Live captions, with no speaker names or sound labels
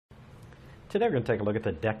Today we're going to take a look at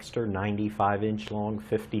the Dexter 95-inch long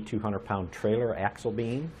 5,200-pound trailer axle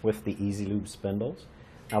beam with the Easy Lube spindles.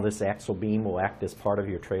 Now this axle beam will act as part of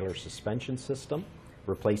your trailer suspension system,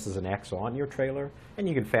 replaces an axle on your trailer, and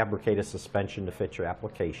you can fabricate a suspension to fit your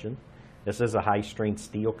application. This is a high-strength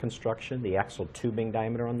steel construction. The axle tubing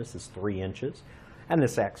diameter on this is 3 inches. And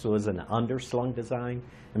this axle is an underslung design.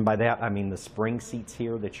 And by that I mean the spring seats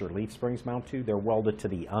here that your leaf springs mount to, they're welded to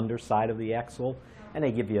the underside of the axle. And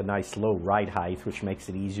they give you a nice low ride height, which makes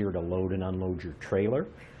it easier to load and unload your trailer.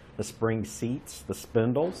 The spring seats, the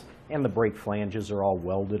spindles, and the brake flanges are all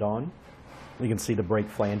welded on. You can see the brake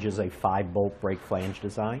flange is a 5-bolt brake flange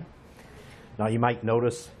design. Now you might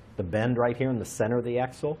notice the bend right here in the center of the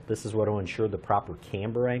axle. This is what will ensure the proper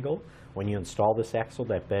camber angle. When you install this axle,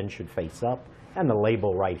 that bend should face up, and the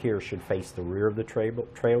label right here should face the rear of the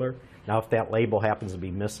trailer. Now if that label happens to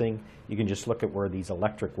be missing, you can just look at where these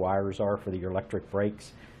electric wires are for your electric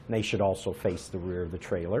brakes, and they should also face the rear of the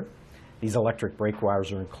trailer. These electric brake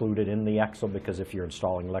wires are included in the axle because if you're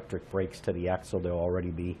installing electric brakes to the axle, they'll already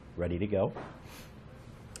be ready to go.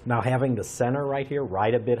 Now having the center right here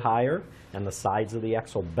right a bit higher and the sides of the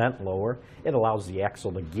axle bent lower, it allows the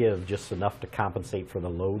axle to give just enough to compensate for the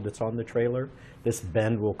load that's on the trailer. This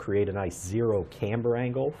bend will create a nice zero camber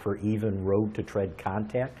angle for even road to tread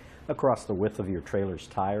contact across the width of your trailer's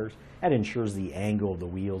tires, and ensures the angle of the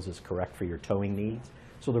wheels is correct for your towing needs.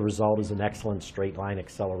 So the result is an excellent straight line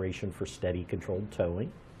acceleration for steady controlled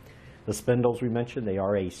towing. The spindles we mentioned, they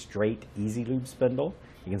are a straight Easy Lube spindle.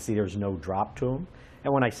 You can see there's no drop to them.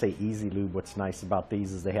 And when I say Easy Lube, what's nice about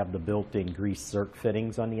these is they have the built-in grease zerk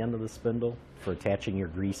fittings on the end of the spindle for attaching your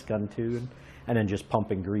grease gun to, and then just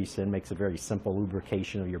pumping grease in makes a very simple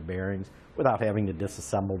lubrication of your bearings without having to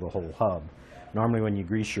disassemble the whole hub. Normally when you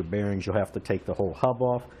grease your bearings, you'll have to take the whole hub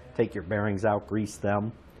off, take your bearings out, grease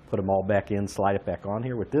them, put them all back in, slide it back on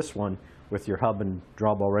here. With this one, with your hub and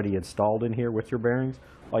drum already installed in here with your bearings,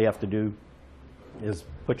 all you have to do is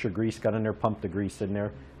put your grease gun in there, pump the grease in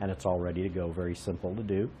there, and it's all ready to go. Very simple to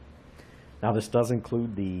do. Now this does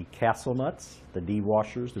include the castle nuts, the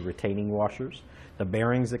D-washers, the retaining washers. The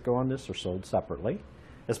bearings that go on this are sold separately.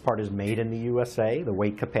 This part is made in the USA. The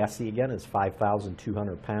weight capacity again is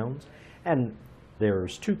 5,200 pounds. And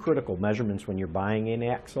there's 2 critical measurements when you're buying an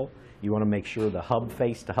axle. You want to make sure the hub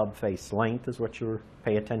face to hub face length is what you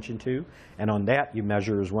pay attention to. And on that you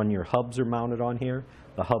measure is when your hubs are mounted on here.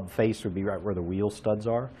 The hub face would be right where the wheel studs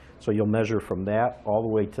are. So you'll measure from that all the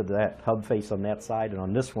way to that hub face on that side. And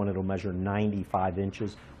on this one it'll measure 95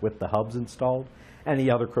 inches with the hubs installed. And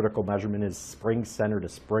the other critical measurement is spring center to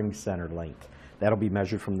spring center length. That'll be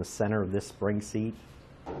measured from the center of this spring seat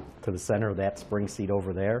to the center of that spring seat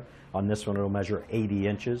over there. On this one it'll measure 80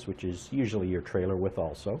 inches, which is usually your trailer width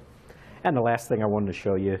also. And the last thing I wanted to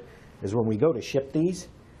show you is when we go to ship these,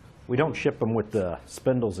 we don't ship them with the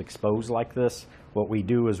spindles exposed like this. What we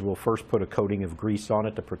do is we'll first put a coating of grease on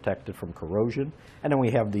it to protect it from corrosion, and then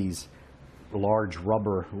we have these large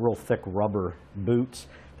rubber, real thick rubber boots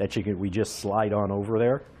that we just slide on over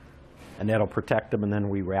there, and that'll protect them, and then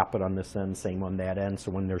we wrap it on this end, same on that end,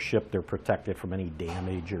 so when they're shipped they're protected from any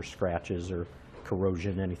damage or scratches or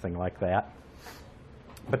corrosion, anything like that.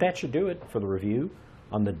 But that should do it for the review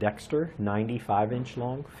on the Dexter 95-inch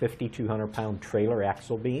long 5,200-pound trailer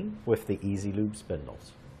axle beam with the Easy Lube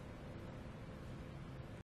spindles.